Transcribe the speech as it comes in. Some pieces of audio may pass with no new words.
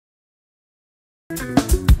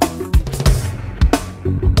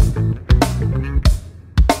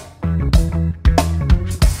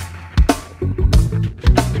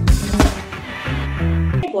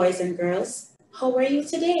boys and girls. How are you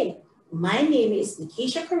today? My name is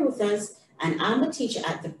Nikisha Caruthas, and I'm a teacher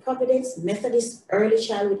at the Providence Methodist Early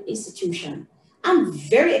Childhood Institution. I'm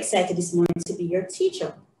very excited this morning to be your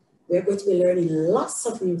teacher. We're going to be learning lots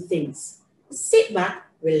of new things. Sit back,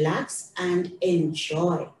 relax, and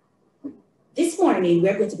enjoy. This morning,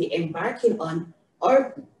 we're going to be embarking on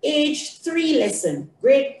our age 3 lesson,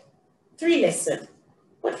 grade 3 lesson.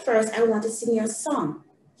 But first, I want to sing you a song.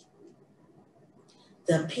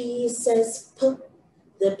 The P says P,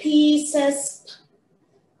 the P says P.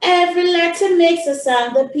 Every letter makes a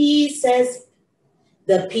sound. The P says,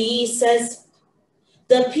 the P says,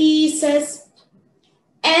 the P says.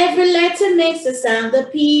 Every letter makes a sound. The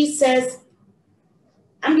P says.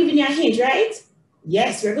 I'm giving you a hint, right?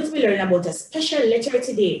 Yes, we're going to be learning about a special letter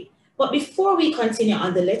today. But before we continue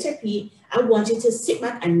on the letter P, I want you to sit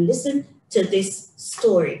back and listen to this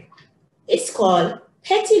story. It's called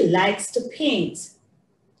Petty Likes to Paint.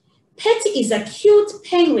 Petty is a cute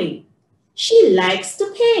penguin. She likes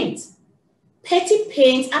to paint. Petty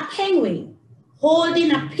paints a penguin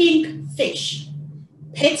holding a pink fish.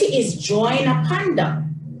 Petty is drawing a panda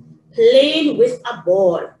playing with a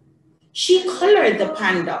ball. She colored the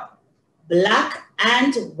panda black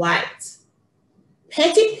and white.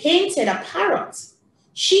 Petty painted a parrot.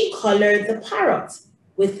 She colored the parrot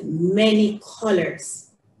with many colors.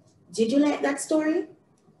 Did you like that story?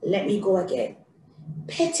 Let me go again.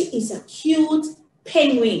 Petty is a cute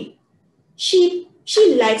penguin. She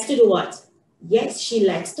likes to do what? Yes, she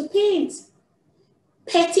likes to paint.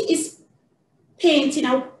 Petty is painting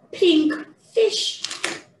a pink fish.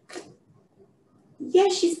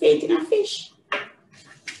 Yes, she's painting a fish.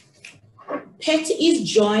 Petty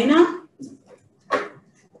is drawing a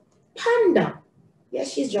panda.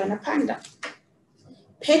 Yes, she's drawing a panda.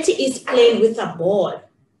 Petty is playing with a ball.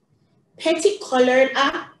 Petty colored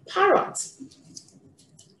a parrot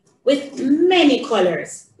with many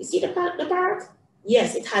colors. You see the parrot?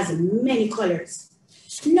 Yes, it has many colors.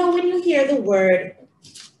 Now, when you hear the word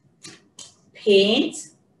paint,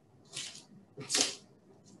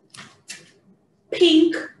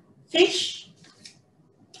 pink fish,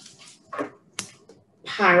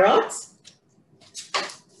 parrot,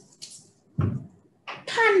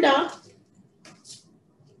 panda,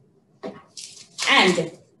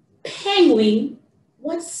 and penguin,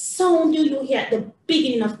 what sound do you hear at the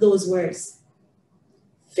beginning of those words?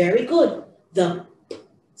 Very good. The P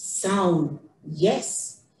sound.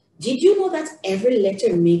 Yes. Did you know that every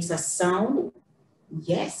letter makes a sound?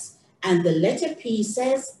 Yes. And the letter P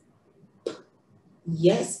says P.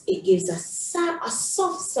 Yes, it gives a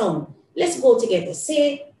soft sound. Let's go together.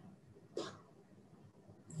 Say P.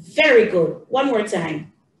 Very good. One more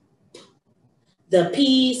time. The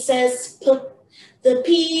P says P. The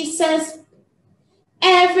P says P.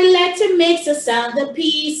 Every letter makes a sound. The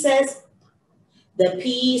P says, the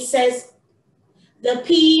P says, the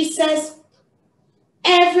P says.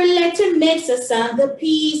 Every letter makes a sound. The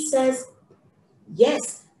P says,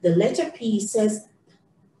 yes, the letter P says.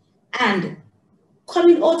 And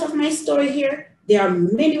coming out of my story here, there are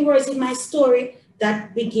many words in my story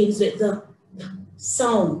that begins with the P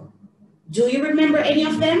sound. Do you remember any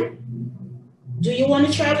of them? Do you want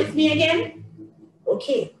to try with me again?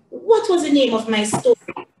 Okay. What was the name of my story?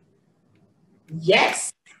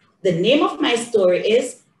 Yes, the name of my story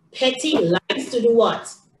is Petty Likes to Do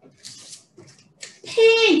What?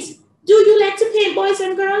 Paint. Do you like to paint, boys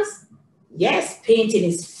and girls? Yes, painting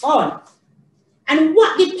is fun. And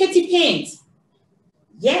what did Petty paint?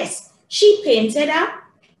 Yes, she painted a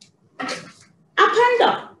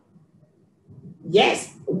panda.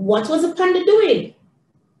 Yes, what was the panda doing?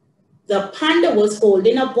 The panda was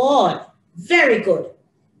holding a ball. Very good.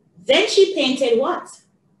 Then she painted what?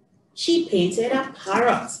 She painted a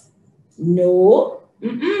parrot. No,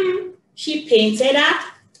 she painted a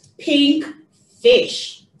pink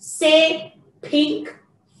fish. Say pink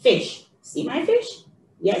fish. See my fish?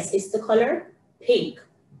 Yes, it's the color pink.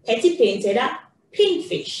 Petty painted a pink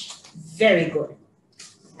fish. Very good.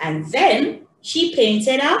 And then she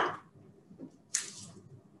painted a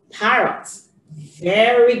parrot.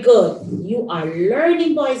 Very good. You are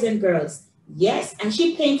learning, boys and girls. Yes, and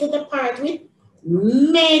she painted the parrot with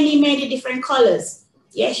many different colors.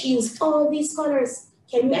 Yes, she used all these colors.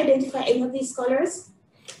 Can you identify any of these colors?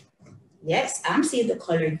 Yes, I'm seeing the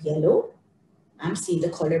color yellow. I'm seeing the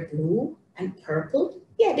color blue and purple.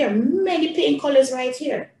 Yeah, there are many paint colors right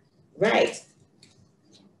here. Right.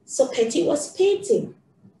 So Petty was painting.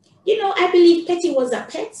 You know, I believe Petty was a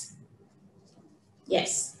pet.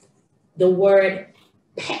 Yes. The word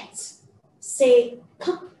pet. Say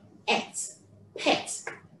pet. Pet.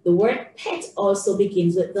 The word pet also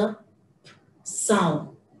begins with the p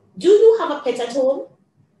sound. Do you have a pet at home?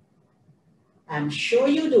 I'm sure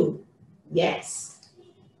you do. Yes.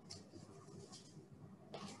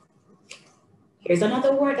 Here's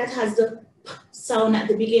another word that has the p sound at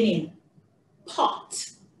the beginning.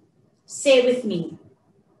 Pot. Say with me.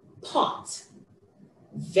 Pot.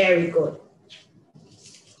 Very good.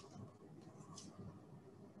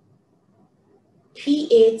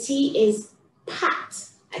 P-A-T is pat.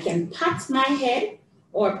 I can pat my head,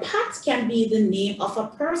 or pat can be the name of a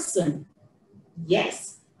person.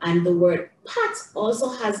 Yes, and the word pat also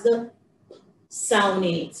has the sound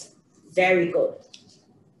in it. Very good.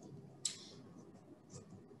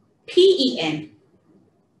 P-E-N.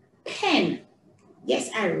 Pen. Yes,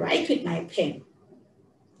 I write with my pen.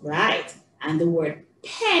 Right. And the word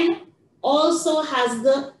pen also has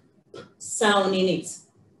the sound in it.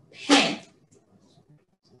 Pen.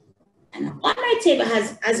 And on my table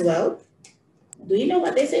has as well. Do you know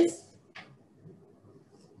what this is?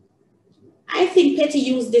 I think Petty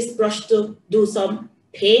used this brush to do some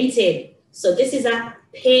painting. So this is a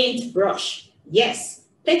paint brush. Yes,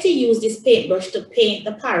 Petty used this paintbrush to paint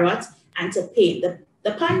the parrot and to paint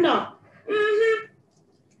the panda.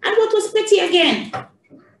 And what was Petty again?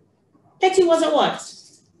 Petty was a what?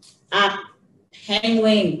 A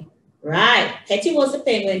penguin. Right. Petty was the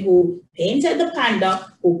penguin who painted the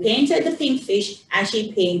panda, who painted the pink fish, and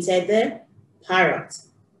she painted the parrot.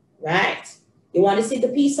 Right. You want to see the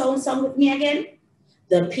P sound song with me again?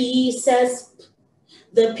 The P says,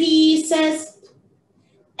 the P says,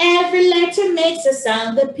 every letter makes a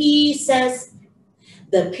sound. The P says,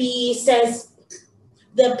 the P says,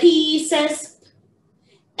 the P says,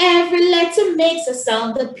 every letter makes a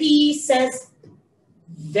sound. The P says.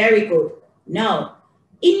 Very good. Now,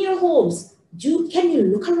 in your homes, can you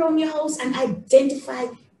look around your house and identify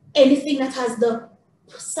anything that has the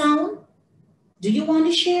sound? Do you want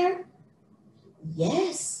to share?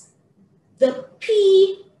 Yes. The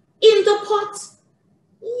P in the pot.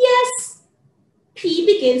 Yes. P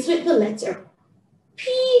begins with the letter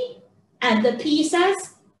P. And the P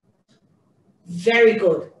says, very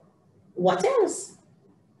good. What else?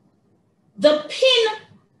 The pin,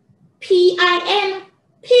 P-I-N,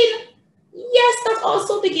 pin. Yes, that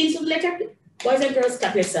also begins with letter P. Boys and girls,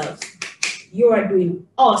 clap yourselves. You are doing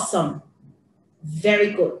awesome.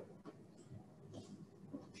 Very good.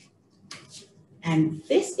 And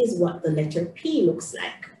this is what the letter P looks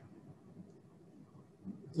like.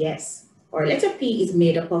 Yes, our letter P is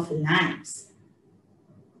made up of lines.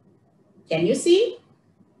 Can you see?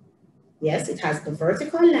 Yes, it has the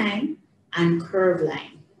vertical line and curved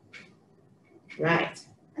line. Right,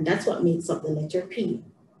 and that's what makes up the letter P.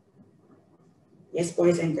 Yes,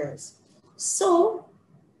 boys and girls. So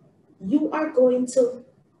you are going to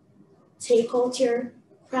take out your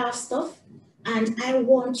craft stuff and I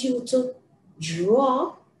want you to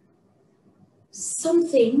draw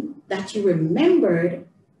something that you remembered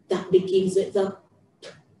that begins with the P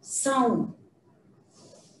sound.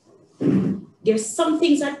 There's some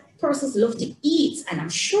things that persons love to eat, and I'm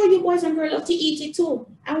sure you boys and girls love to eat it too.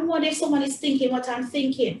 I wonder if someone is thinking what I'm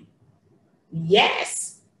thinking.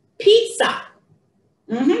 Yes, pizza.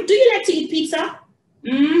 Do you like to eat pizza?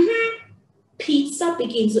 Pizza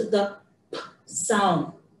begins with the P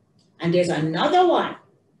sound. And there's another one.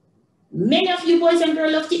 Many of you boys and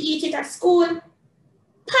girls love to eat it at school.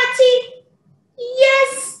 Patty.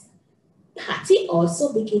 Yes. Patty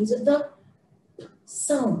also begins with the P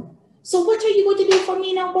sound. So what are you going to do for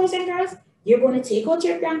me now, boys and girls? You're going to take out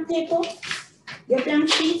your blank paper, your blank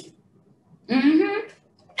sheet.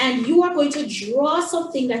 And you are going to draw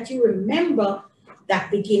something that you remember that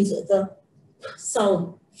begins with the P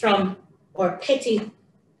sound from our Petty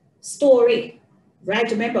story. Right?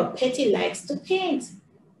 Remember, Petty likes to paint.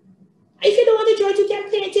 If you don't want to draw it, you can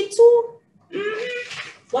paint it too.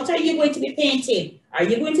 What are you going to be painting? Are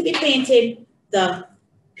you going to be painting the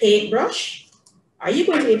paintbrush? Are you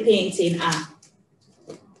going to be painting a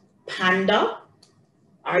panda?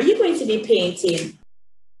 Are you going to be painting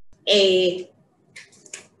a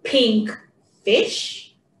pink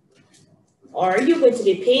fish? Or are you going to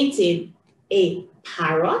be painting a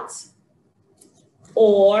parrot?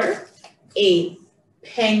 Or a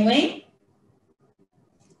penguin?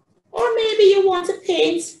 Or maybe you want to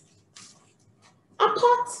paint a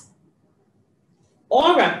pot?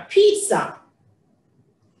 Or a pizza?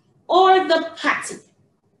 Or the patty?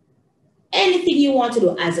 Anything you want to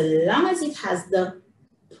do, as long as it has the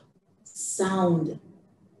sound.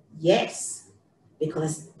 Yes,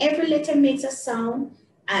 because every letter makes a sound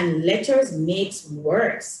and letters makes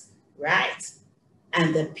words, right?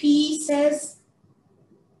 And the P says,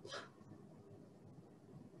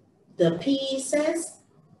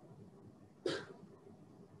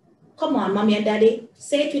 Come on, mommy and daddy,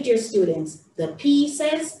 say it with your students. The P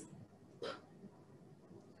says P.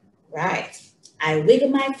 Right. I wiggle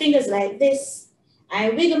my fingers like this. I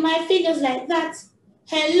wiggle my fingers like that.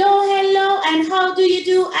 Hello, hello, and how do you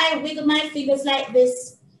do? I wiggle my fingers like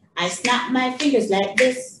this. I snap my fingers like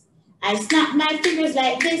this. I snap my fingers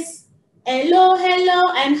like this. Hello,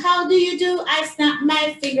 hello, and how do you do? I snap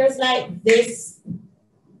my fingers like this.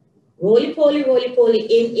 Roly-poly,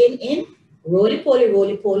 in.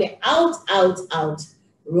 Roly-poly, out.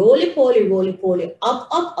 Roly-poly,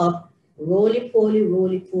 up.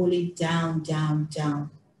 Roly-poly, down.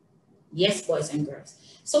 Yes, boys and girls.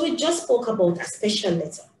 So we just spoke about a special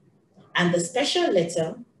letter. And the special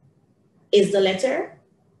letter is the letter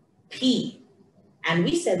P. And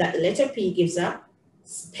we said that the letter P gives a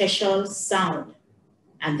special sound.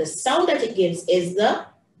 And the sound that it gives is the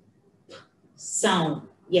P sound.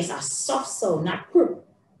 Yes, a soft sound, not P.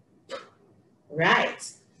 Right,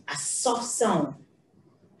 a soft sound.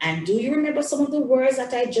 And do you remember some of the words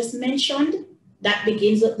that I just mentioned that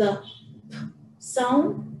begins with the P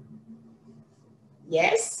sound?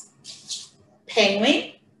 Yes.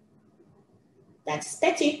 Penguin. That's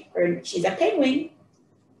Betty, or she's a penguin.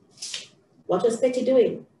 What was Betty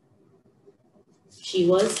doing? She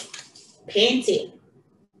was painting.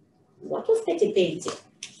 What was Betty painting?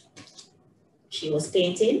 She was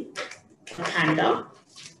painting a panda.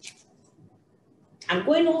 I'm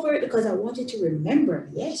going over it because I want you to remember.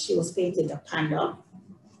 Yes, she was painting the panda.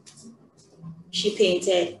 She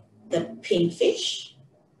painted the pink fish.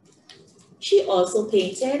 She also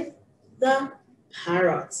painted the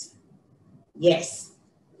parrot. Yes.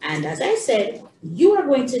 And as I said, you are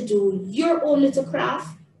going to do your own little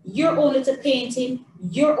craft, your own little painting,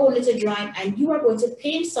 your own little drawing, and you are going to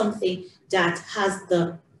paint something that has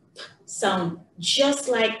the P sound, just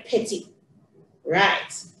like Petty.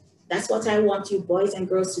 Right. That's what I want you boys and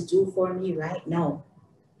girls to do for me right now.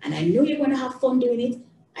 And I know you're going to have fun doing it.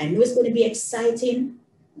 I know it's going to be exciting.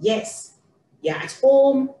 Yes. You're at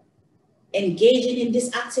home, engaging in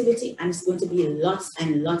this activity, and it's going to be lots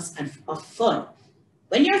and lots of fun.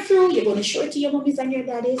 When you're through, you're going to show it to your mommies and your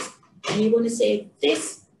daddies, and you're going to say,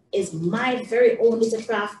 this is my very own little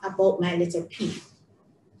craft about my letter P.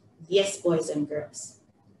 Yes, boys and girls.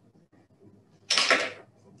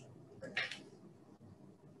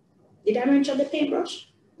 Did I mention the paintbrush?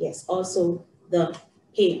 Yes, also the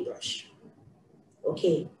paintbrush.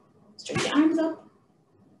 Okay, stretch your arms up,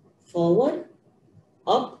 forward,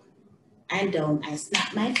 up, and down. I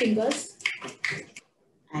snap my fingers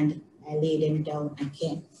and I lay them down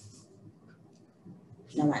again.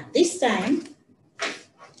 Now at this time,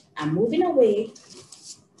 I'm moving away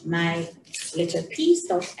my letter P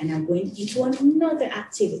stuff and I'm going into another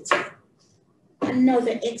activity,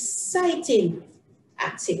 another exciting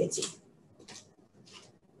activity.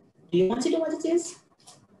 Do you want to know what it is?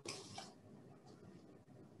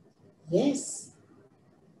 Yes.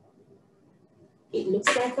 It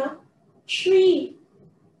looks like a tree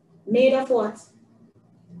made of what?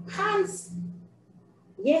 Hands.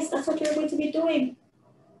 Yes, that's what you're going to be doing.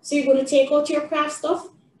 So you're going to take out your craft stuff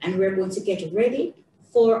and we're going to get ready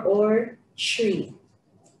for our tree.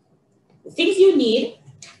 The things you need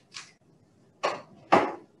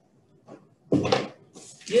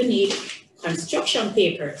construction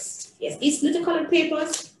papers. Yes, these little colored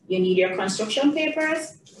papers, you need your construction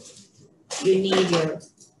papers. You need your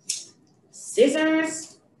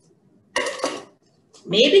scissors.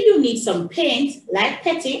 Maybe you need some paint like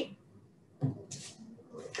Petty.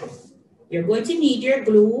 You're going to need your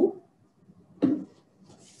glue.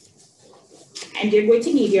 And you're going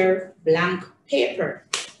to need your blank paper.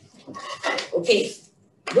 Okay,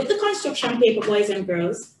 with the construction paper, boys and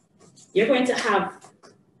girls, you're going to have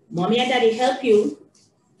mommy and daddy help you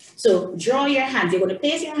to draw your hands. You're going to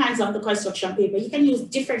place your hands on the construction paper. You can use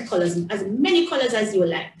different colors, as many colors as you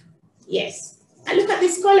like. Yes. And look at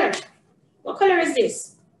this color. What color is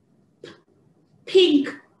this? Pink.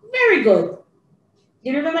 Very good. Do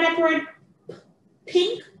you remember that word?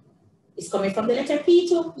 Pink? It's coming from the letter P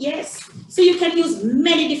too. Yes. So you can use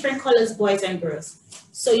many different colors, boys and girls.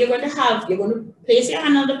 So you're going to place your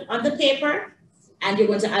hand on the paper, and you're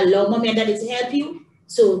going to allow mommy and daddy to help you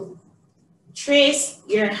to trace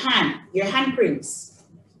your handprints.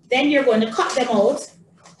 Then you're going to cut them out,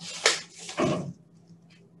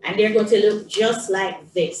 and they're going to look just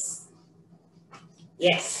like this.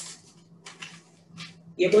 Yes.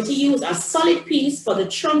 You're going to use a solid piece for the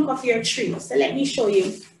trunk of your tree. So let me show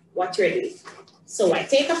you what you're doing. So I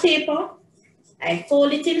take a paper, I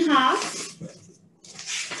fold it in half,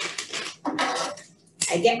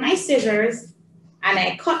 I get my scissors, and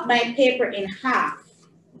I cut my paper in half.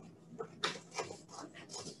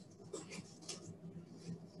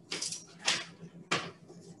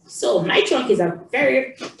 So my trunk is a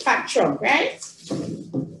very fat trunk, right?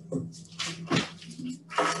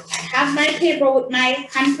 I have my paper with my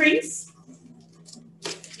handprints,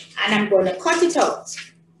 and I'm going to cut it out.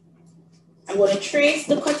 I'm going to trace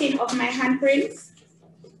the cutting of my handprints.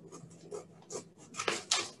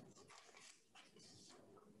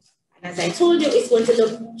 And as I told you, it's going to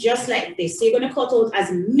look just like this. So you're going to cut out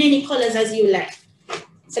as many colors as you like.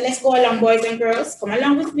 So let's go along, boys and girls. Come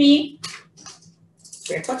along with me.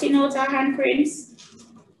 We're cutting out our handprints.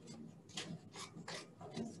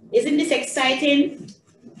 Isn't this exciting?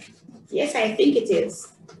 Yes, I think it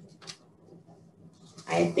is.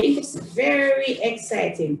 I think it's very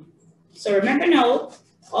exciting. So remember now,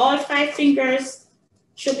 all 5 fingers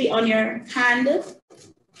should be on your hand.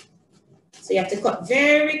 So you have to cut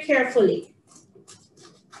very carefully.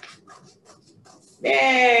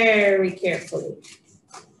 Very carefully.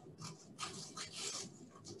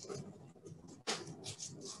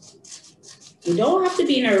 You don't have to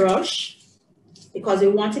be in a rush because we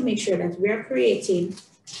want to make sure that we are creating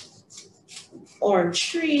our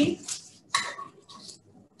tree.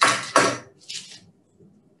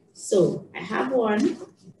 So I have 1,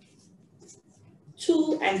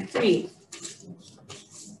 2, and 3.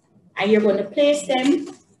 And you're going to place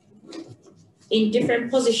them in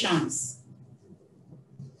different positions.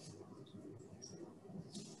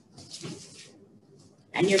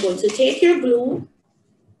 And you're going to take your glue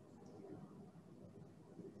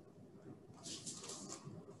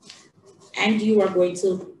and you are going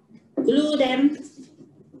to glue them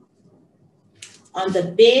on the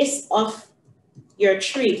base of your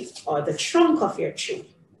tree or the trunk of your tree.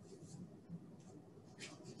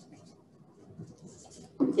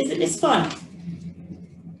 Isn't this fun?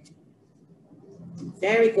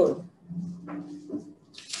 Very good.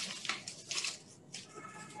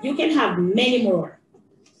 You can have many more.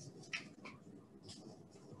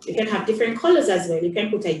 You can have different colors as well. You can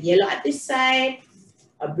put a yellow at this side,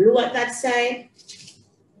 a blue at that side.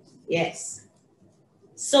 Yes.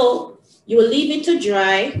 So you will leave it to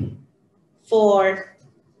dry for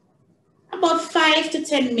about 5 to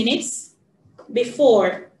 10 minutes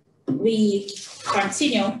before we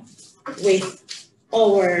continue with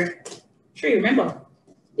our tree. Remember,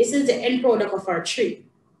 this is the end product of our tree.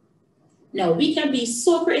 Now we can be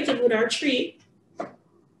so creative with our tree.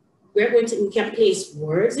 We can place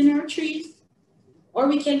words in our tree, or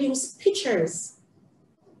we can use pictures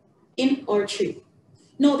in our tree.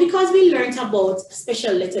 Now, because we learned about a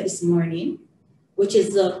special letter this morning, which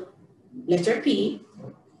is the letter P,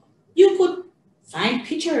 you could find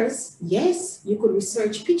pictures. Yes, you could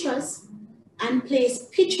research pictures and place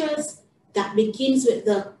pictures that begins with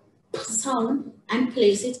the P sound and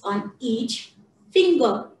place it on each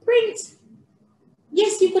fingerprint.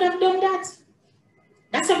 Yes, you could have done that.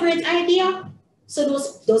 That's a great idea. So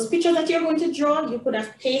those pictures that you're going to draw, you could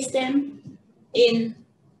have placed them in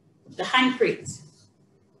the handprint.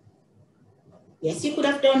 Yes, you could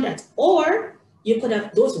have done that. Or you could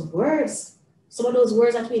have those words, some of those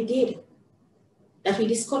words that we did, that we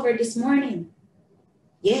discovered this morning.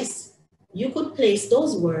 Yes, you could place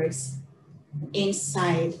those words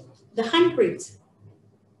inside the handprint.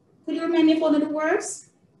 Could you remind me of one of the words?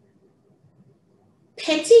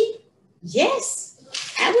 Petty. Yes.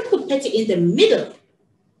 I would put petty in the middle.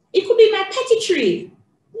 It could be my petty tree.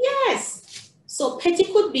 Yes. So petty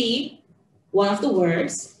could be one of the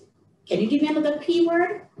words. Can you give me another P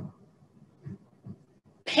word?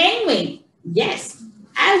 Penguin. Yes.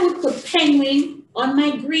 I would put penguin on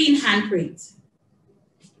my green handprint.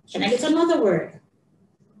 Can I get another word?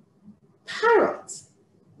 Parrot.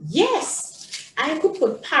 Yes. I could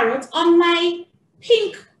put parrot on my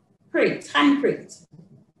pink print, handprint.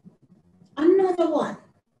 Another one.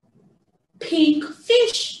 Pink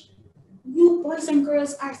fish. You boys and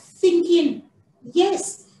girls are thinking.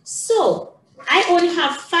 Yes. So I only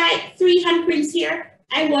have 3 handprints here.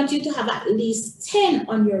 I want you to have at least 10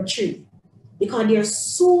 on your tree because there are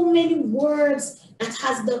so many words that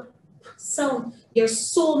has the sound. There are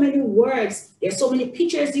so many words. There are so many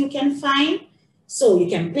pictures you can find. So you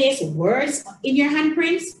can place words in your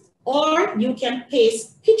handprints or you can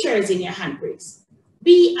place pictures in your handprints.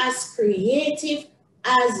 Be as creative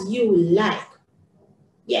as you like.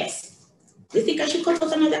 Yes. Do you think I should cut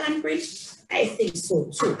out another handprint? I think so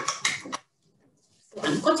too. So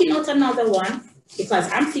I'm cutting out another one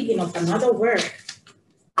because I'm thinking of another word.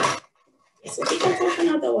 Yes, so we cut out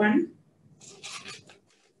another one.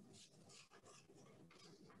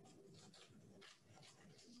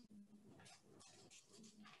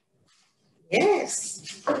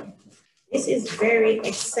 Yes. This is very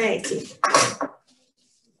exciting.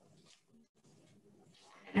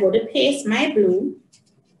 I'm going to paste my blue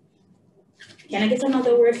Can I get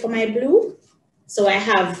another word for my blue? So I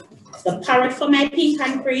have the parrot for my pink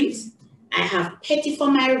handprint. I have Petty for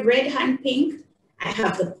my red handprint. I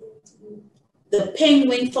have the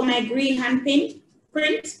penguin for my green handprint.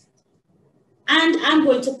 And I'm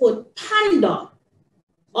going to put panda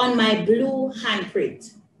on my blue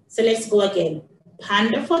handprint. So let's go again.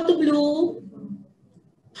 Panda for the blue,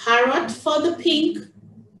 parrot for the pink,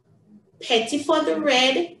 Petty for the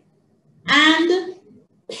red, and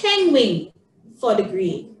penguin for the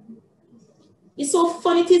green. It's so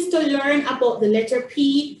fun it is to learn about the letter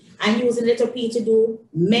P and use the letter P to do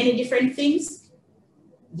many different things.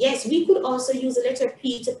 Yes, we could also use the letter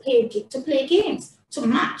P to play games, to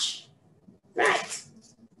match. Right.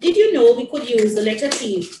 Did you know we could use the letter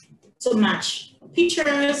P to match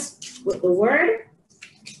pictures with the word?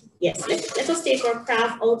 Yes, let us take our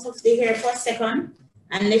craft out of the hair for a second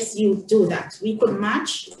and let's do that. We could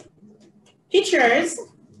match pictures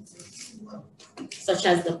such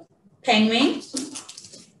as the penguin,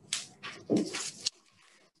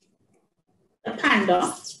 the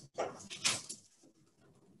panda,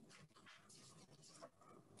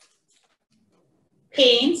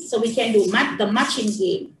 paint, so we can do the matching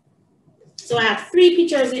game. So I have 3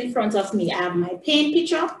 pictures in front of me. I have my paint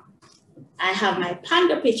picture, I have my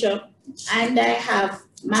panda picture, and I have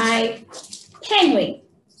my penguin.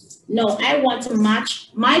 Now I want to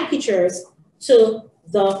match my pictures to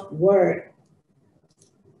the word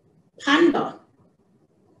panda.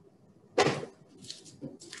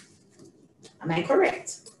 Am I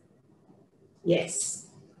correct? Yes.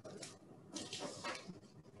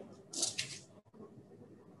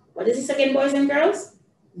 What is this again, boys and girls?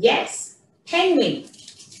 Yes, penguin.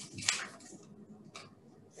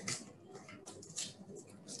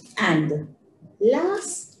 And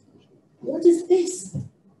last, what is this?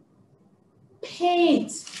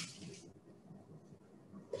 Paint.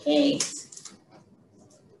 Paint.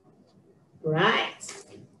 Right.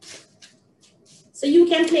 So you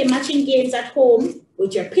can play matching games at home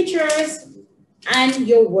with your pictures and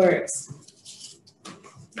your words.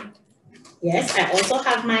 Yes, I also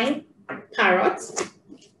have my parrot,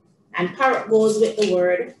 and parrot goes with the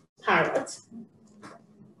word parrot.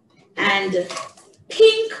 And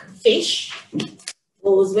pink fish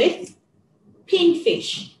goes with pink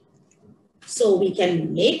fish. So we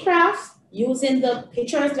can make crafts using the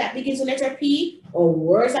pictures that begin with letter P or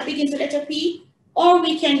words that begin with letter P, or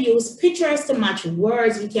we can use pictures to match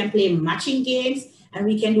words. We can play matching games and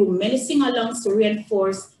we can do many sing-alongs to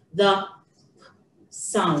reinforce the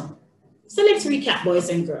sound. So let's recap, boys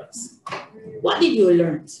and girls. What did you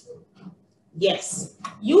learn? Yes,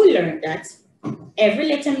 you learned that every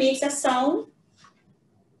letter makes a sound,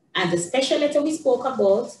 and the special letter we spoke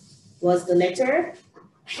about was the letter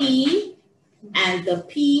P, and the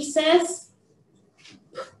P says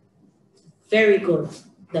P. Very good.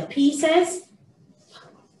 The P says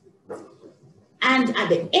P. And at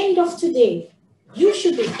the end of today, you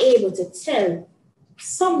should be able to tell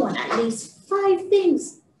someone at least 5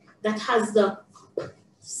 things that has the P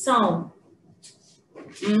sound.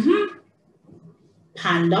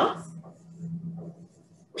 Panda,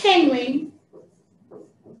 penguin,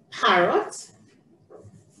 parrot,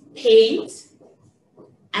 paint,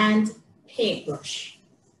 and paintbrush.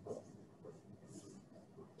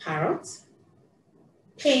 Parrot,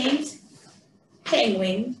 paint,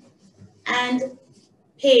 penguin, and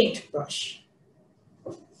paintbrush.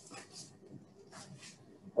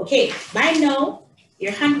 Okay, by now,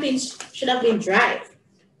 your handprints should have been dry.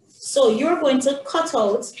 So you're going to cut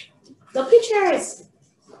out the pictures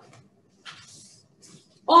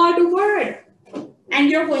or the word, and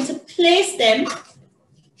you're going to place them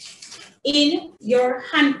in your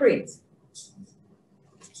handprint.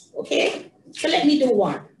 Okay, so let me do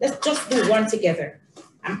one. Let's just do one together.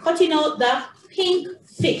 I'm cutting out the pink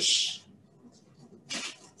fish.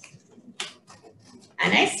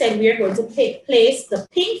 And I said we are going to place the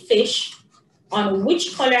pink fish on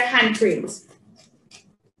which color handprint?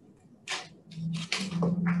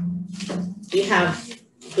 We have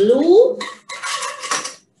blue,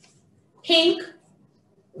 pink,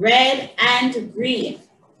 red, and green.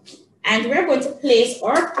 And we're going to place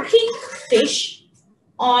our pink fish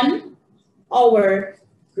on our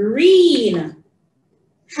green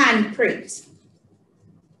handprint.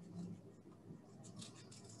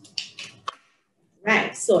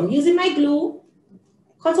 Right, so I'm using my glue,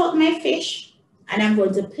 cut out my fish, and I'm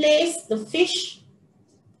going to place the fish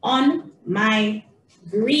on my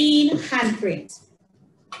green handprint.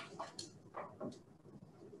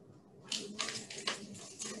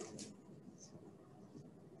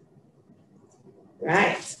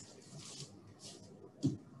 Right.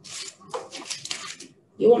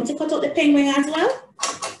 You want to cut out the penguin as well?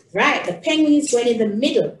 Right, the penguin is going in the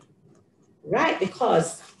middle. Right,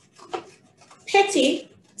 because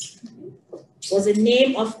Petty was the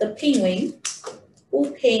name of the penguin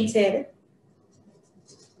who painted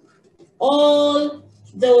all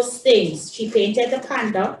those things. She painted the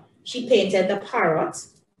panda, she painted the parrot,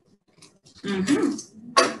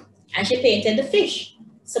 and she painted the fish.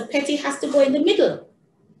 So Petty has to go in the middle.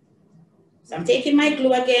 So I'm taking my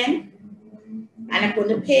glue again, and I'm going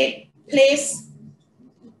to place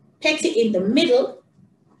Petty in the middle.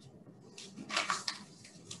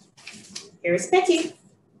 Here is Petty.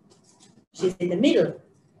 She's in the middle,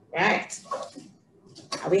 right?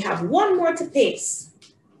 And we have one more to paste,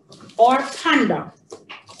 or panda.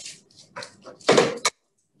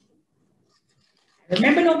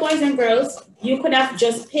 Remember now, boys and girls, you could have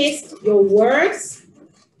just pasted your words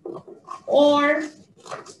or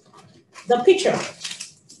the picture.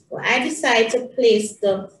 Well, I decided to place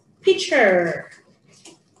the picture.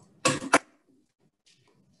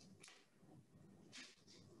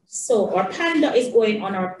 So our panda is going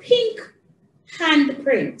on our pink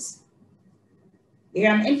handprint.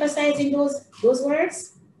 Here I'm emphasizing those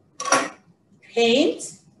words.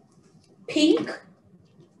 Paint, pink,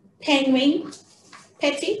 penguin,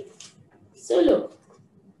 Petty. So look,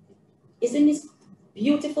 isn't this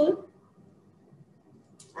beautiful?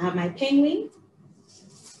 I have my penguin.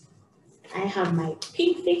 I have my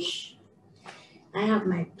pink fish. I have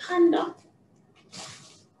my panda.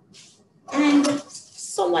 And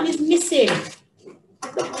someone is missing.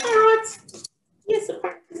 The parrot. Yes, the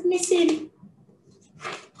parrot is missing.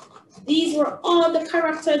 These were all the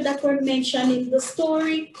characters that were mentioned in the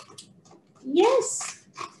story. Yes.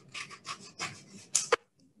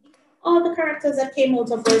 All the characters that came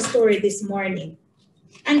out of our story this morning.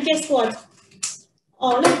 And guess what?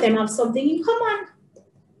 All of them have something in common.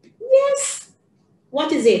 Yes.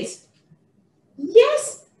 What is it?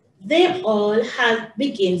 Yes. They all have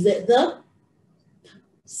begins with the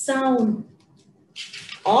sound.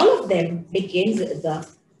 All of them begins with the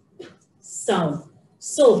sound.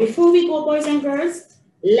 So before we go, boys and girls,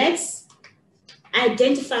 let's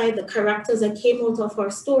identify the characters that came out of our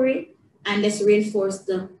story and let's reinforce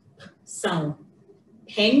the sound.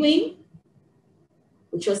 Penguin,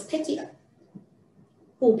 which was Petty,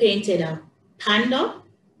 who painted a panda,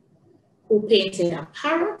 who painted a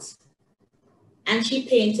parrot, and she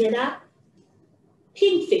painted a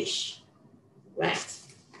pink fish, right?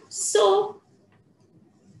 So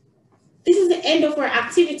this is the end of our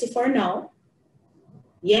activity for now.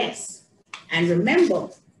 Yes, and remember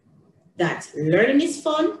that learning is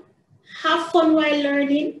fun. Have fun while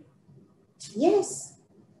learning. Yes,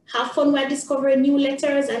 have fun while discovering new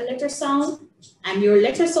letters and letter sound. And your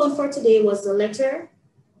letter sound for today was the letter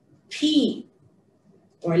P,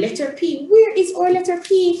 or letter P. Where is our letter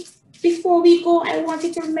P? Before we go, I want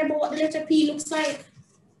you to remember what the letter P looks like.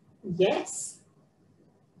 Yes,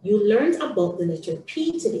 you learned about the letter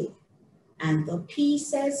P today. And the P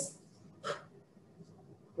says,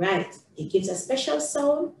 right, it gives a special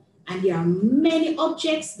sound, and there are many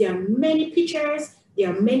objects, there are many pictures, there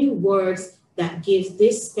are many words that give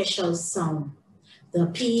this special sound. The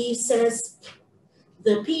P says,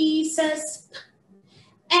 the P says,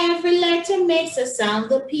 every letter makes a sound.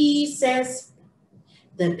 The P says,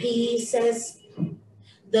 the P says,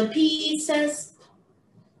 the P says,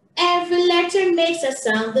 every letter makes a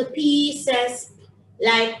sound. The P says,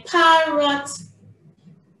 like parrot,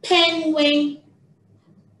 penguin,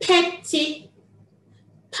 Petty,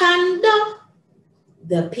 panda.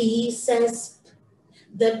 The P says,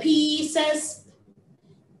 the P says,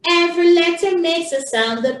 every letter makes a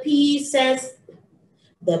sound. The P says,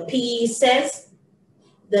 the P says,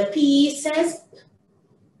 the P says,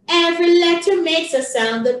 every letter makes a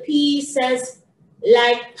sound. The P says,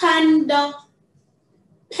 like panda,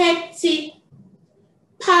 Petty,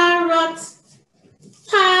 parrot,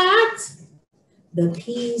 pat. The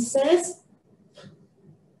P says,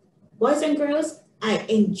 boys and girls, I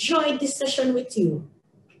enjoyed this session with you.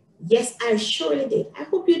 Yes, I surely did. I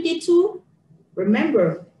hope you did too.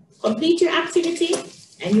 Remember, complete your activity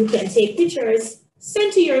and you can take pictures,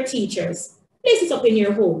 send to your teachers, place it up in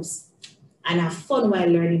your homes, and have fun while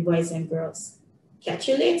learning, boys and girls. Catch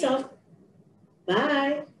you later.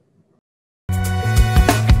 Bye.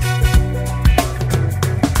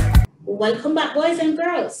 Welcome back, boys and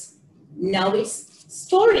girls. Now it's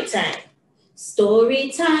story time.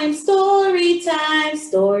 Story time, story time,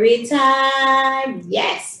 story time.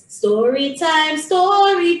 Yes, story time,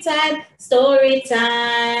 story time, story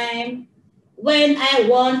time. When I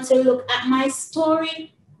want to look at my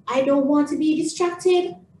story, I don't want to be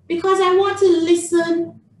distracted because I want to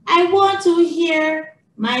listen. I want to hear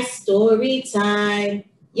my story time.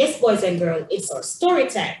 Yes, boys and girls, it's our story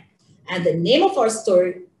time. And the name of our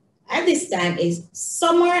story at this time is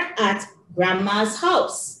Summer at Grandma's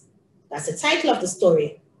House. That's the title of the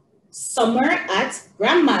story, Summer at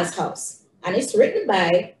Grandma's House. And it's written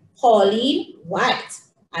by Pauline White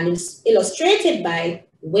and it's illustrated by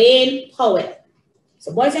Wayne Powell.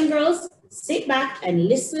 So boys and girls, sit back and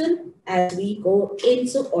listen as we go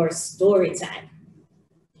into our story time.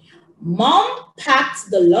 Mom packed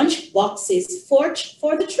the lunch boxes for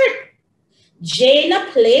the trip. Jana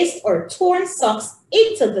placed her torn socks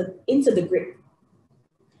into the grip.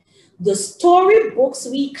 The storybooks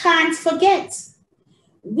we can't forget.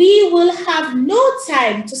 We will have no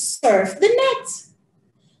time to surf the net.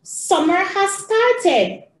 Summer has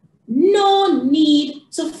started. No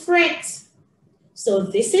need to fret. So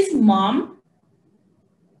this is Mom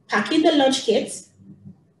packing the lunch kit.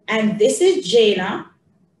 And this is Jana,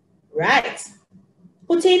 right,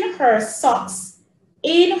 putting her socks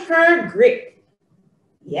in her grip.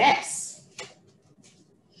 Yes.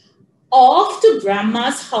 Off to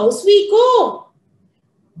Grandma's house we go.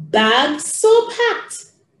 Bags so packed.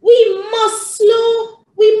 We must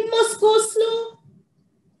go slow.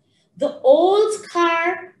 The old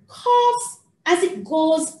car coughs as it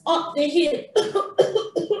goes up the hill.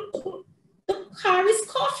 The car is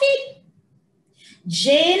coughing.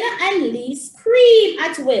 Jane and Lee scream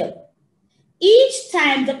at Will. Each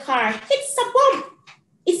time the car hits a bump,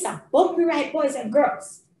 it's a bumpy ride, boys and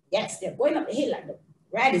girls. Yes, they're going up the hill and the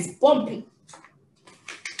ride is bumpy.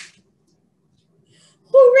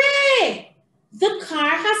 Hooray! The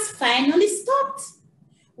car has finally stopped.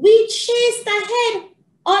 We chased ahead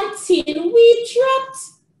until we dropped.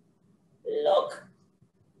 Look,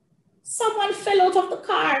 someone fell out of the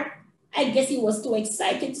car. I guess he was too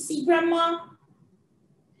excited to see Grandma.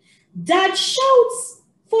 Dad shouts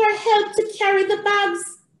for help to carry the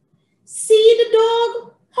bags. See the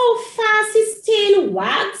dog, how fast his tail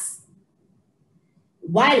wags?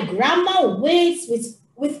 While Grandma waits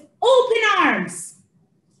with open arms,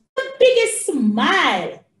 the biggest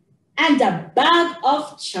smile, and a bag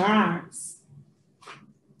of charms.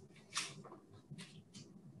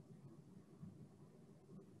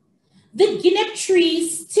 The guinea tree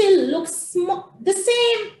still looks the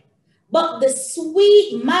same, but the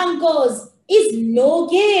sweet mangoes is no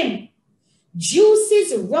game.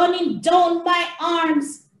 Juices running down my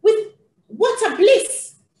arms with what a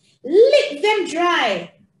bliss. Lick them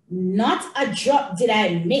dry, not a drop did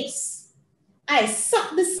I miss. I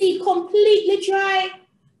sucked the sea completely dry,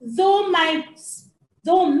 though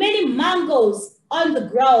many mangoes on the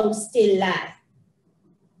ground still lie.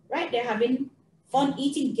 Right, they're having fun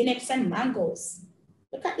eating guineas and mangoes.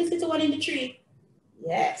 Look at this little one in the tree.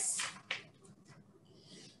 Yes.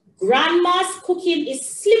 Grandma's cooking is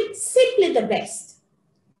simply the best.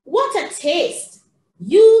 What a taste.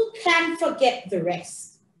 You can't forget the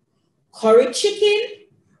rest. Curry chicken,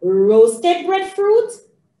 roasted breadfruit,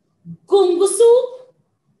 gungo soup,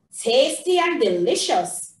 tasty and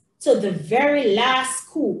delicious to the very last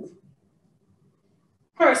scoop.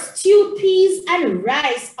 Her stewed peas and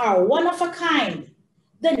rice are one of a kind.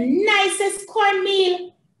 The nicest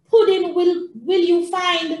cornmeal pudding will you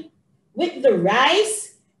find, with the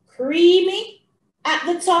rice creamy at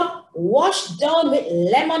the top, washed down with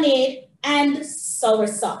lemonade and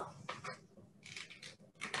soursop.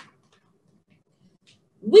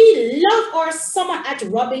 We love our summer at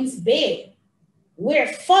Robbins Bay, where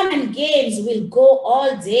fun and games will go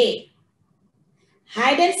all day.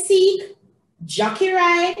 Hide and seek, jockey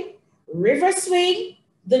ride, river swing,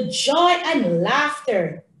 the joy and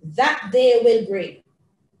laughter that they will bring.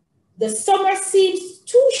 The summer seems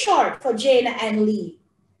too short for Jana and Lee,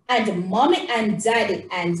 and Mommy and Daddy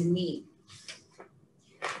and me.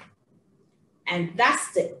 And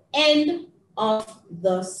that's the end of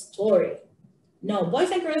the story. Now, boys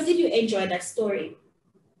and girls, did you enjoy that story?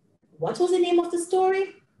 What was the name of the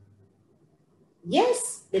story?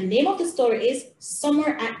 Yes, the name of the story is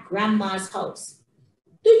Summer at Grandma's House.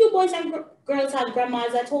 Do you boys and girls have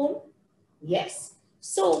grandmas at home? Yes.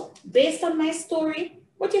 So, based on my story,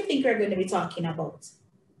 what do you think we're going to be talking about?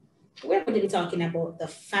 We're going to be talking about the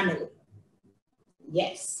family.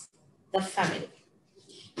 Yes, the family.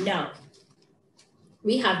 Now,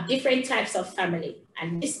 we have different types of family.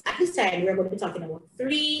 And at this time, we're going to be talking about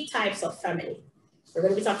 3 types of family. We're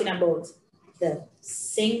going to be talking about the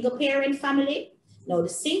single parent family. Now, the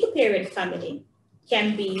single parent family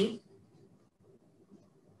can be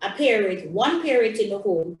one parent in the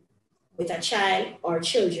home with a child or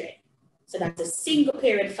children. So that's a single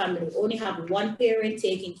parent family. We only have one parent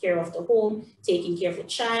taking care of the home, taking care of the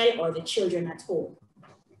child or the children at home.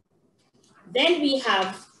 Then we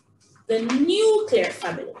have the nuclear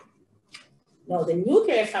family. Now, the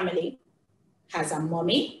nuclear family has a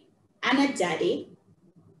mommy and a daddy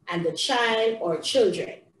and the child or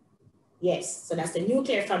children. Yes, so that's the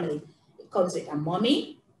nuclear family. It comes with a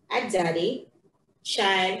mommy, a daddy,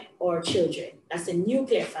 child, or children. That's the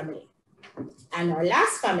nuclear family. And our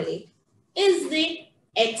last family is the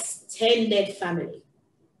extended family.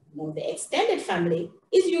 Now, the extended family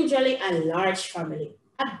is usually a large family,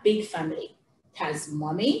 a big family. It has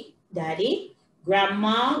mommy, daddy,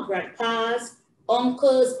 grandma, grandpas,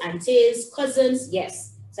 uncles, aunties, cousins.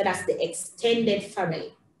 Yes, so that's the extended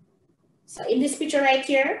family. So in this picture right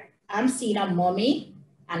here, I'm seeing a mommy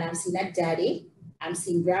and I'm seeing a daddy. I'm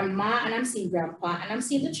seeing grandma and I'm seeing grandpa and I'm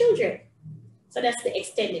seeing the children. So that's the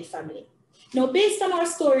extended family. Now, based on our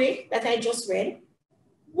story that I just read,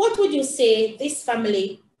 what would you say this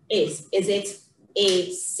family is? Is it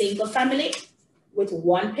a single family with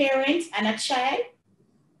one parent and a child?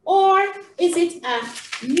 Or is it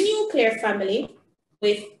a nuclear family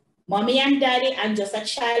with mommy and daddy and just a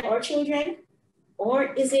child or children?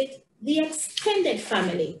 Or is it the extended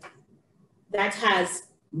family that has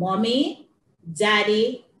mommy,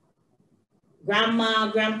 daddy,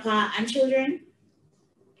 grandma, grandpa, and children?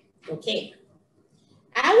 Okay,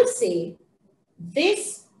 I would say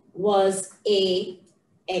this was a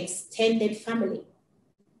extended family.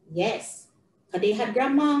 Yes, because they had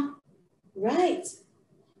grandma, right?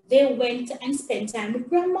 They went and spent time with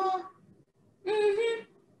grandma.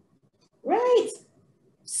 Right.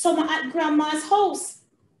 Some at grandma's house.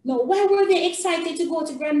 Now, why were they excited to go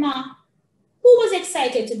to grandma? Who was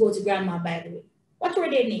excited to go to grandma, by the way? What were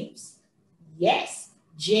their names? Yes,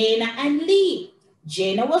 Jana and Lee.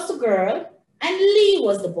 Jana was the girl and Lee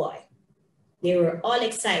was the boy. They were all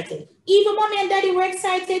excited. Even mommy and daddy were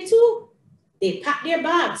excited too. They packed their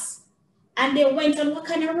bags and they went on what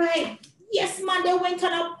kind of ride? Yes, man, they went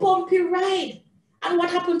on a bumpy ride. And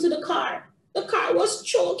what happened to the car? The car was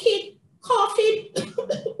choking, coughing.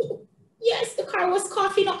 Yes, the car was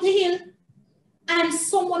coughing up the hill. And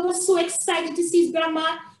someone was so excited to see his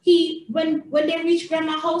grandma. When they reached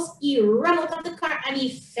grandma's house, he ran out of the car and he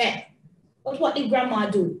fell. But what did grandma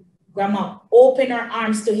do? Grandma opened her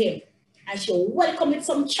arms to him and she welcomed with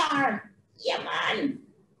some charm. Yeah, man.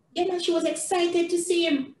 Yeah, man, she was excited to see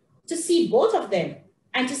him, to see both of them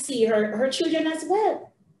and to see her children as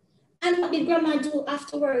well. And what did grandma do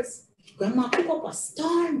afterwards? Grandma cooked up a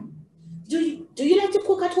storm. Do you like to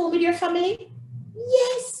cook at home with your family?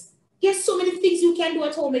 Yes. There's so many things you can do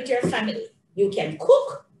at home with your family. You can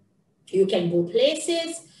cook. You can go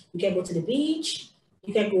places. You can go to the beach.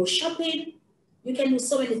 You can go shopping. You can do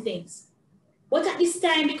so many things. But at this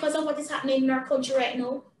time, because of what is happening in our country right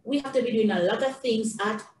now, we have to be doing a lot of things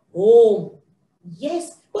at home.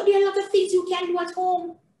 Yes, but there are a lot of things you can do at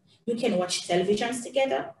home. You can watch televisions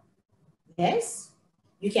together. Yes.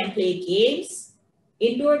 You can play games,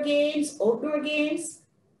 indoor games, outdoor games.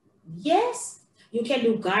 Yes. You can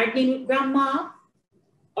do gardening with grandma.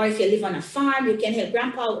 Or if you live on a farm, you can help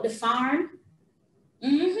grandpa with the farm.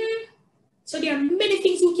 So there are many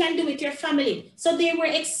things you can do with your family. So they were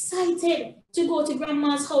excited to go to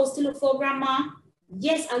grandma's house to look for grandma.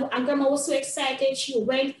 Yes, and grandma was so excited. She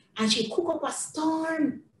went and she cooked up a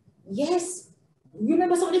storm. Yes. You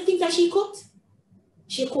remember some of the things that she cooked?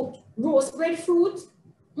 She cooked roast breadfruit.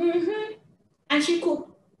 And she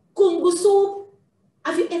cooked gungu soup.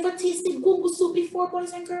 Have you ever tasted gungu soup before,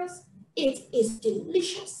 boys and girls? It is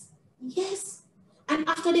delicious. Yes. And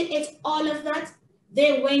after they ate all of that,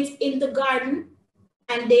 they went in the garden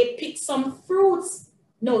and they picked some fruits.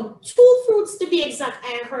 No, 2 fruits to be exact,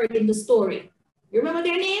 I heard in the story. You remember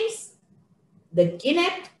their names? The guinea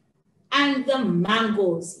and the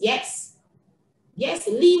mangoes. Yes. Yes,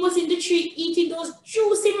 Lee was in the tree eating those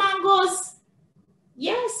juicy mangoes.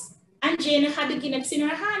 Yes. And Jane had the guinea in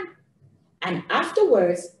her hand. And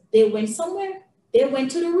afterwards, they went somewhere. They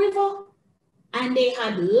went to the river. And they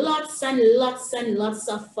had lots and lots and lots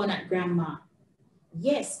of fun at grandma.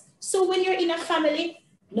 Yes. So when you're in a family,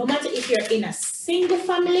 no matter if you're in a single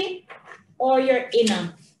family or you're in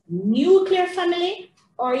a nuclear family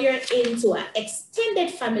or you're into an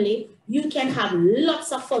extended family, you can have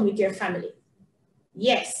lots of fun with your family.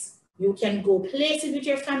 Yes, you can go places with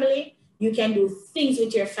your family. You can do things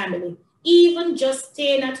with your family. Even just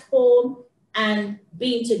staying at home and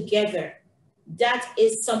being together. That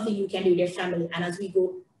is something you can do with your family. And as we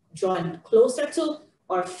go drawing closer to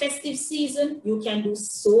our festive season, you can do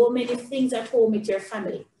so many things at home with your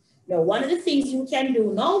family. Now, one of the things you can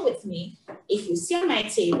do now with me, if you see on my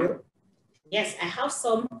table, yes, I have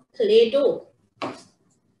some Play-Doh.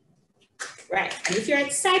 Right, and if you're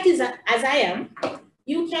excited as I am,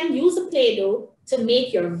 you can use a Play-Doh to make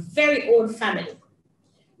your very own family.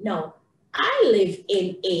 Now, I live in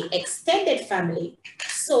an extended family,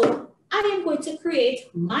 so I am going to create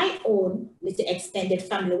my own little extended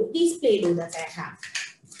family with these Play-Doh that I have.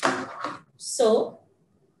 So,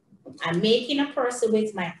 I'm making a person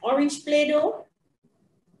with my orange Play-Doh.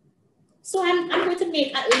 So I'm going to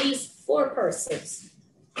make at least 4 persons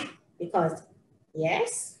because,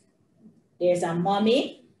 yes, there's a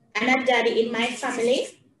mommy and a daddy in my family.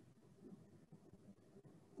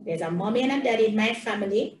 There's a mommy and a daddy in my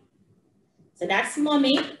family. So that's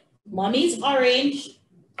mommy. Mommy's orange.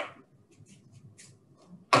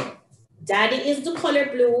 Daddy is the color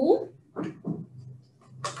blue.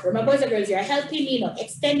 Remember, boys and girls, you're helping me now.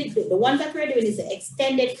 Extended, the one that we're doing is the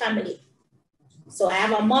extended family. So I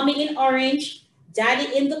have a mommy in orange,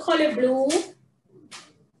 daddy in the color blue.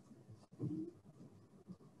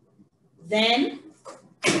 Then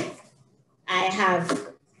I have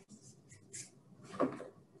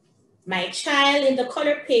my child in the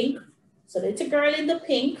color pink. So little girl in the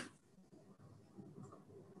pink.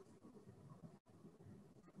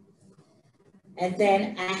 And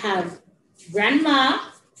then I have grandma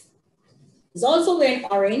is also wearing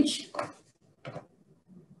orange.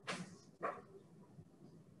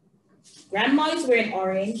 Grandma is wearing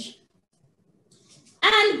orange.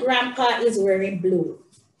 And grandpa is wearing blue.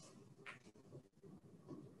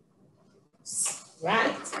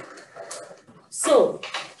 Right. So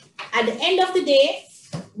at the end of the day,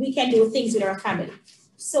 we can do things with our family.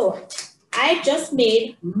 So I just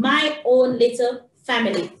made my own little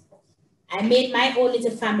family. I made my own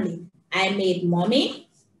little family. I made mommy,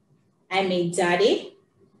 I made daddy,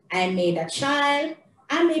 I made a child,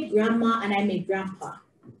 I made grandma, and I made grandpa.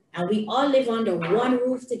 And we all live under one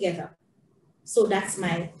roof together. So that's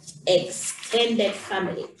my extended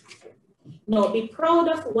family. Now be proud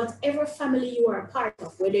of whatever family you are a part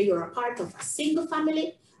of, whether you're a part of a single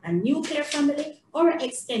family, a nuclear family, or an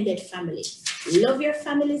extended family. Love your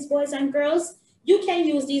families, boys and girls. You can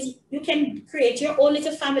use these, you can create your own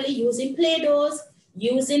little family using Play-Dohs,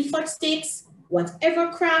 using foot sticks,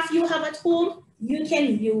 whatever craft you have at home, you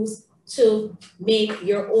can use to make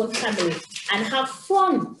your own family and have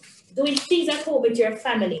fun doing things at home with your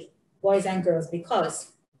family, boys and girls,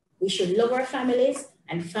 because we should love our families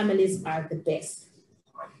and families are the best.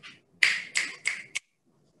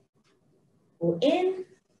 Go in,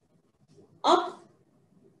 up,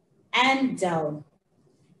 and down.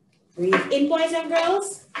 Breathe in, boys and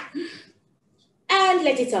girls, and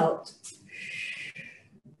let it out.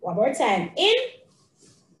 One more time, in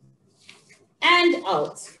and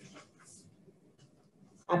out.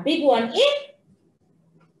 A big one in,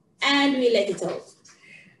 and we let it out.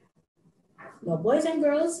 Now, boys and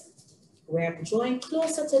girls, we're drawing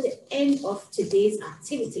closer to the end of today's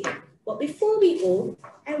activity. But before we go,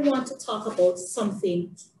 I want to talk about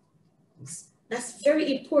something that's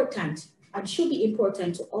very important and should be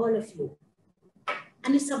important to all of you.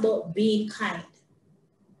 And it's about being kind.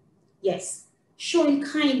 Yes, showing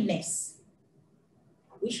kindness.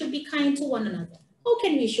 We should be kind to one another. How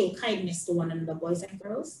can we show kindness to one another, boys and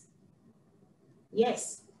girls?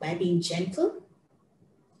 Yes, by being gentle,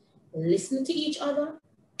 listening to each other,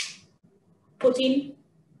 putting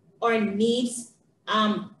our needs,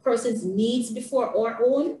 person's needs before our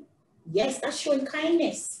own. Yes, that's showing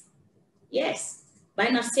kindness. Yes, by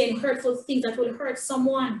not saying hurtful things that will hurt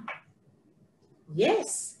someone.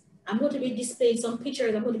 Yes, I'm going to be displaying some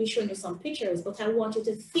pictures. I'm going to be showing you some pictures, but I want you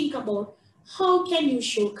to think about how can you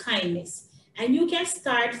show kindness? And you can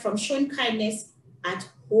start from showing kindness at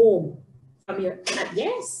home.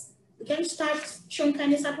 Yes, you can start showing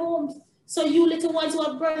kindness at home. So you little ones who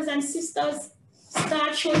have brothers and sisters,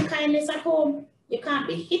 start showing kindness at home. You can't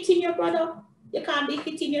be hitting your brother. You can't be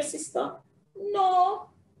hitting your sister. No,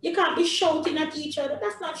 you can't be shouting at each other.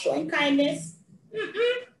 That's not showing kindness.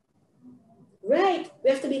 Right, we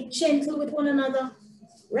have to be gentle with one another.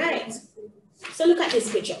 Right, so look at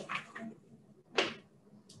this picture.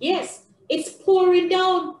 Yes, it's pouring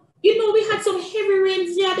down. You know, we had some heavy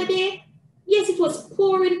rains the other day. Yes, it was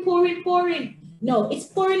pouring, pouring, pouring. No, it's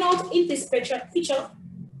pouring out in this picture.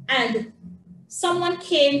 And someone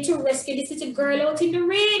came to rescue this little girl out in the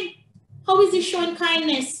rain. How is he showing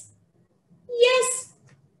kindness? Yes,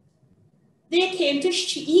 he came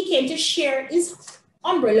to share his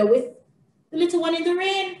umbrella with the little one in the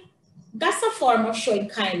rain. That's a form of showing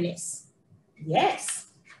kindness. Yes.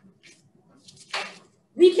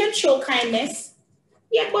 We can show kindness.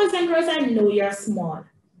 Yeah, boys and girls, I know you're small.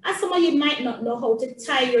 And some of you might not know how to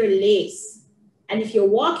tie your lace. And if you're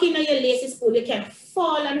walking on your lace is full, you can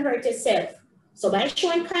fall and hurt yourself. So by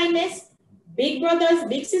showing kindness, Big brothers,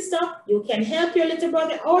 big sister, you can help your little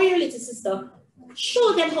brother or your little sister.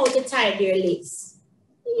 Show them how to tie their lace.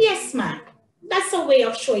 Yes, ma'am. That's a way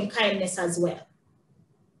of showing kindness as well.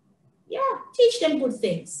 Yeah, teach them good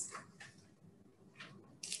things.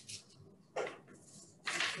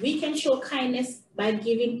 We can show kindness by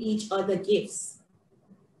giving each other gifts.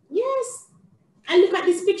 Yes. And look at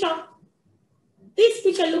this picture. This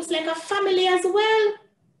picture looks like a family as well.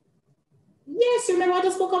 Yes, remember I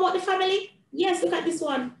just spoke about the family? Yes, look at this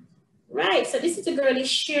one. Right, so this little girl is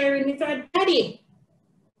sharing with her daddy.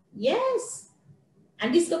 Yes.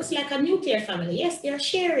 And this looks like a nuclear family. Yes, they are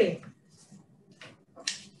sharing.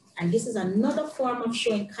 And this is another form of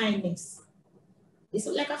showing kindness. This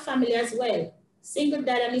looks like a family as well. Single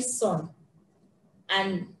dad and his son.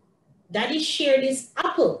 And daddy shared his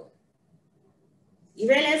apple. You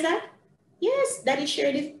realize that? Yes, daddy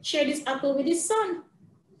shared his apple with his son.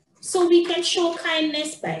 So we can show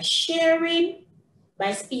kindness by sharing,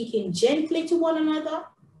 by speaking gently to one another.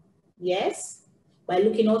 Yes, by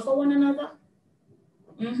looking out for one another.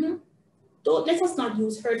 Let us not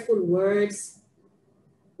use hurtful words.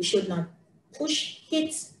 We should not push,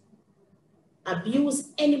 hit, abuse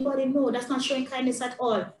anybody. No, that's not showing kindness at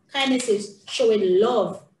all. Kindness is showing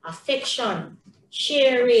love, affection,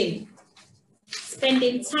 sharing,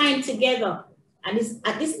 spending time together. And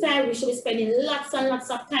at this time, we should be spending lots and lots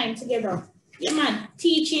of time together. Yeah, man,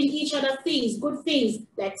 teaching each other things, good things,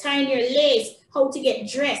 like tying your lace, how to get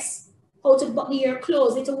dressed, how to button your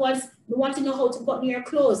clothes. Little ones, we want to know how to button your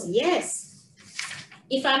clothes. Yes.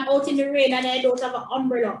 If I'm out in the rain and I don't have an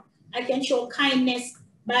umbrella, I can show kindness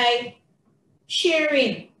by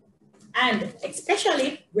sharing. And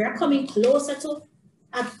especially, we're coming closer to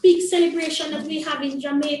a big celebration that we have in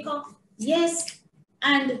Jamaica. Yes.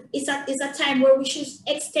 And it's a time where we should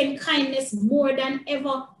extend kindness more than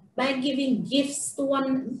ever by giving gifts to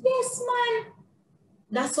one. Yes, man.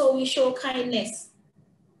 That's how we show kindness.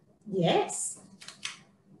 Yes.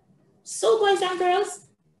 So, boys and girls,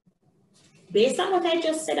 based on what I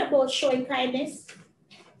just said about showing kindness,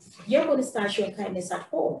 you're going to start showing kindness at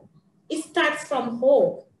home. It starts from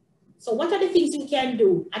home. So what are the things you can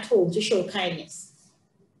do at home to show kindness?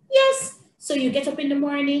 Yes. So you get up in the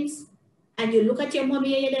mornings and you look at your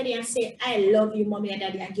mommy and your daddy and say, I love you, mommy and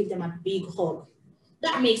daddy, and give them a big hug.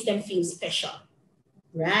 That makes them feel special,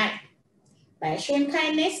 right? By showing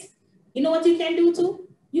kindness, you know what you can do too?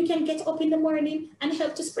 You can get up in the morning and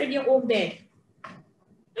help to spread your own bed.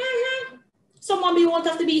 So mommy won't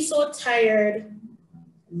have to be so tired.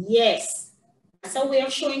 Yes, that's a way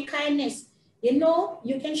of showing kindness. You know,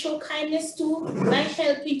 you can show kindness too by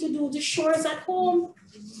helping to do the chores at home.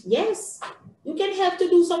 Yes, you can help to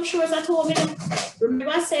do some chores at home. You know?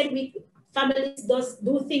 Remember I said families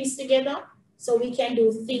do things together, so we can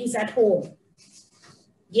do things at home.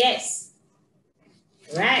 Yes,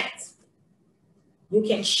 right. You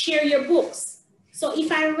can share your books. So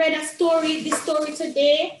if I read this story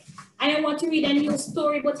today, and I want to read a new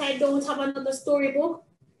story, but I don't have another storybook,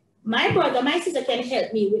 my brother, my sister can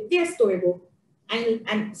help me with their storybook,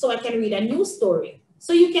 and so I can read a new story.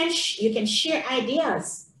 So you can share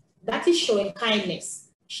ideas. That is showing kindness.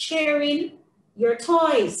 Sharing your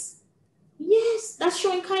toys. Yes, that's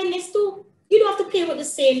showing kindness too. You don't have to play with the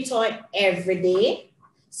same toy every day.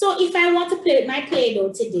 So if I want to play with my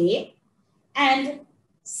Play-Doh today, and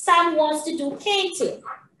Sam wants to do painting,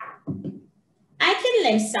 I can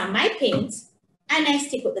lend Sam my paint and I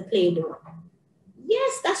stick with the Play-Doh.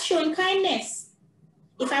 Yes, that's showing kindness.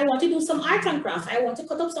 If I want to do some art and craft, I want to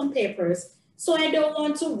cut up some papers, so I don't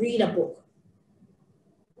want to read a book.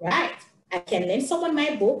 Right? I can lend someone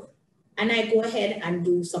my book and I go ahead and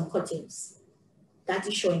do some cuttings. That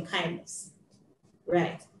is showing kindness.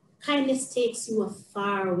 Right? Kindness takes you a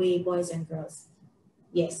far way, boys and girls.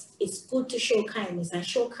 Yes, it's good to show kindness, and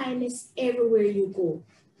show kindness everywhere you go.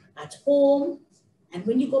 At home, and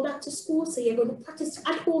when you go back to school, so you're going to practice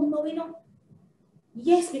at home now, you know.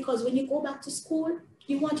 Yes, because when you go back to school,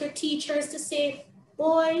 you want your teachers to say,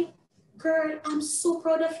 boy, girl, I'm so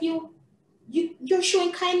proud of you. You're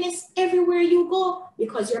showing kindness everywhere you go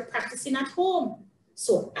because you're practicing at home.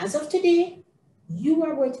 So as of today, you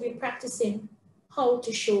are going to be practicing how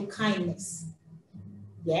to show kindness.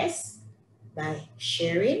 Yes, by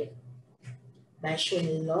sharing, by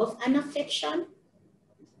showing love and affection.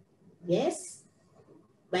 Yes,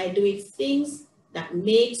 by doing things that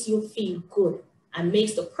makes you feel good and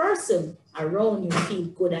makes the person around you feel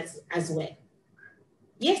good as well.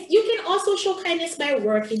 Yes, you can also show kindness by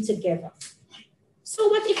working together. So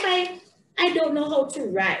what if I don't know how to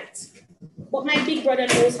write, but my big brother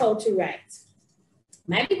knows how to write?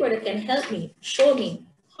 My big brother can help me, show me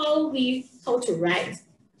how to write.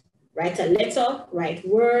 write a letter, write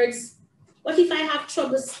words. What if I have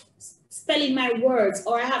trouble spelling my words,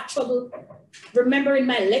 or I have trouble remembering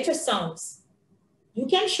my letter sounds? You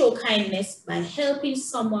can show kindness by helping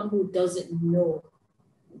someone who doesn't know.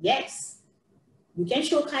 Yes, you can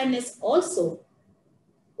show kindness also.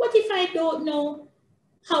 What if I don't know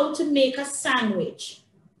how to make a sandwich?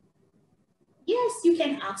 Yes, you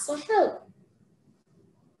can ask for help.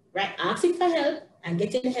 Right? Asking for help and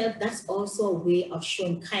getting help, that's also a way of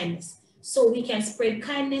showing kindness. So we can spread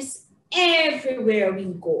kindness everywhere we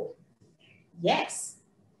go. Yes,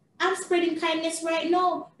 I'm spreading kindness right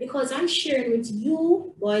now because I'm sharing with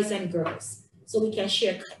you, boys and girls. So we can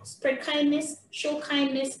spread kindness, show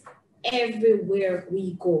kindness everywhere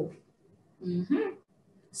we go.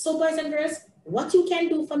 So boys and girls, what you can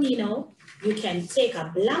do for me now, you can take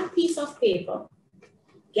a blank piece of paper,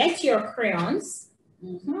 get your crayons.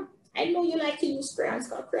 I know you like to use crayons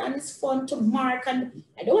because crayon is fun to mark, and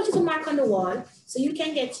I don't want you to mark on the wall. So you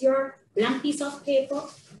can get your blank piece of paper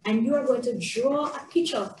and you are going to draw a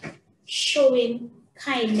picture showing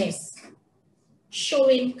kindness.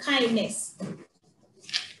 Showing kindness.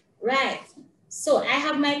 Right. So I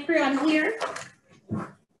have my crayon here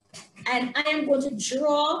and I am going to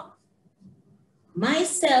draw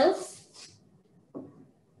myself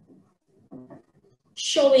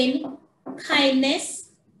showing kindness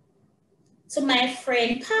to my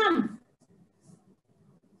friend Pam.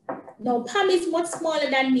 Now Pam is much smaller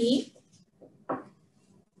than me,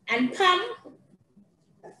 and Pam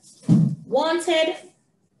wanted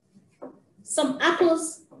some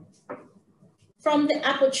apples from the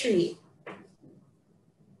apple tree.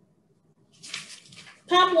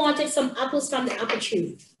 Pam wanted some apples from the apple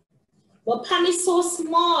tree. But Pam is so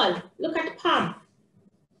small. Look at Pam.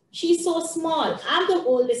 She's so small. I'm the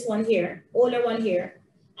oldest one here, older one here.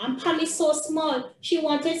 And Pam is so small. She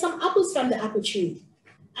wanted some apples from the apple tree.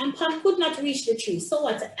 And Pam could not reach the tree. So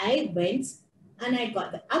what? I went and I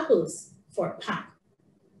got the apples for Pam.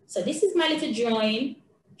 So this is my little drawing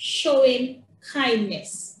showing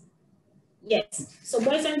kindness. Yes. So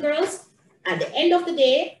boys and girls, at the end of the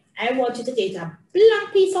day, I want you to take a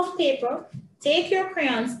blank piece of paper, take your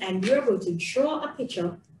crayons, and you're going to draw a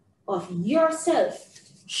picture of yourself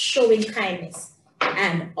showing kindness.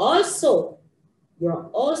 And also, you're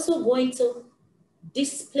also going to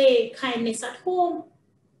display kindness at home.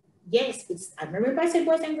 Yes, and remember I said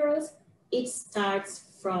boys and girls, it starts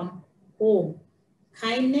from home.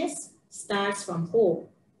 Kindness starts from home.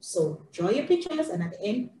 So draw your pictures and at the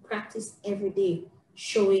end, practice every day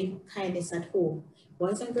showing kindness at home.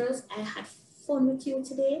 Boys and girls, I had fun with you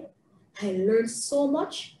today. I learned so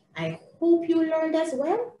much. I hope you learned as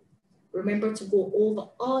well. Remember to go over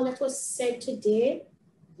all that was said today.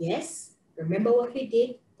 Yes, remember what we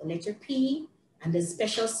did, the letter P and the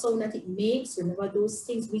special sound that it makes. Remember those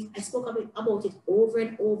things, I spoke about it over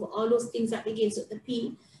and over, all those things that begins with the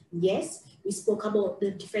P. Yes, we spoke about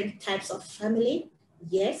the different types of family.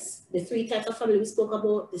 Yes, the 3 types of family. We spoke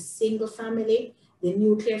about the single family, the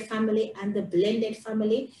nuclear family, and the blended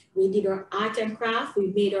family. We did our art and craft. We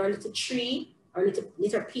made our little tree, our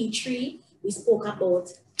little P tree. We spoke about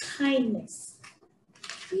kindness.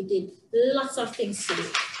 We did lots of things today.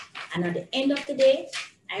 And at the end of the day,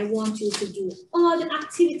 I want you to do all the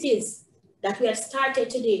activities that we have started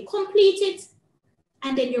today. Complete it.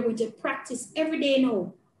 And then you're going to practice every day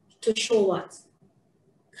now to show what?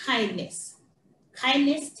 Kindness.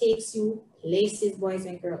 Kindness takes you places, boys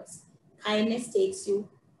and girls. Kindness takes you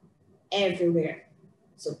everywhere.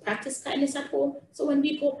 So practice kindness at home. So when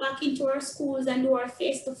we go back into our schools and do our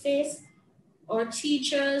face-to-face, our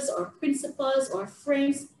teachers, our principals, our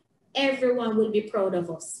friends, everyone will be proud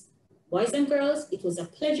of us. Boys and girls, it was a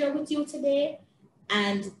pleasure with you today,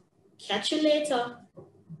 and catch you later.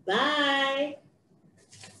 Bye.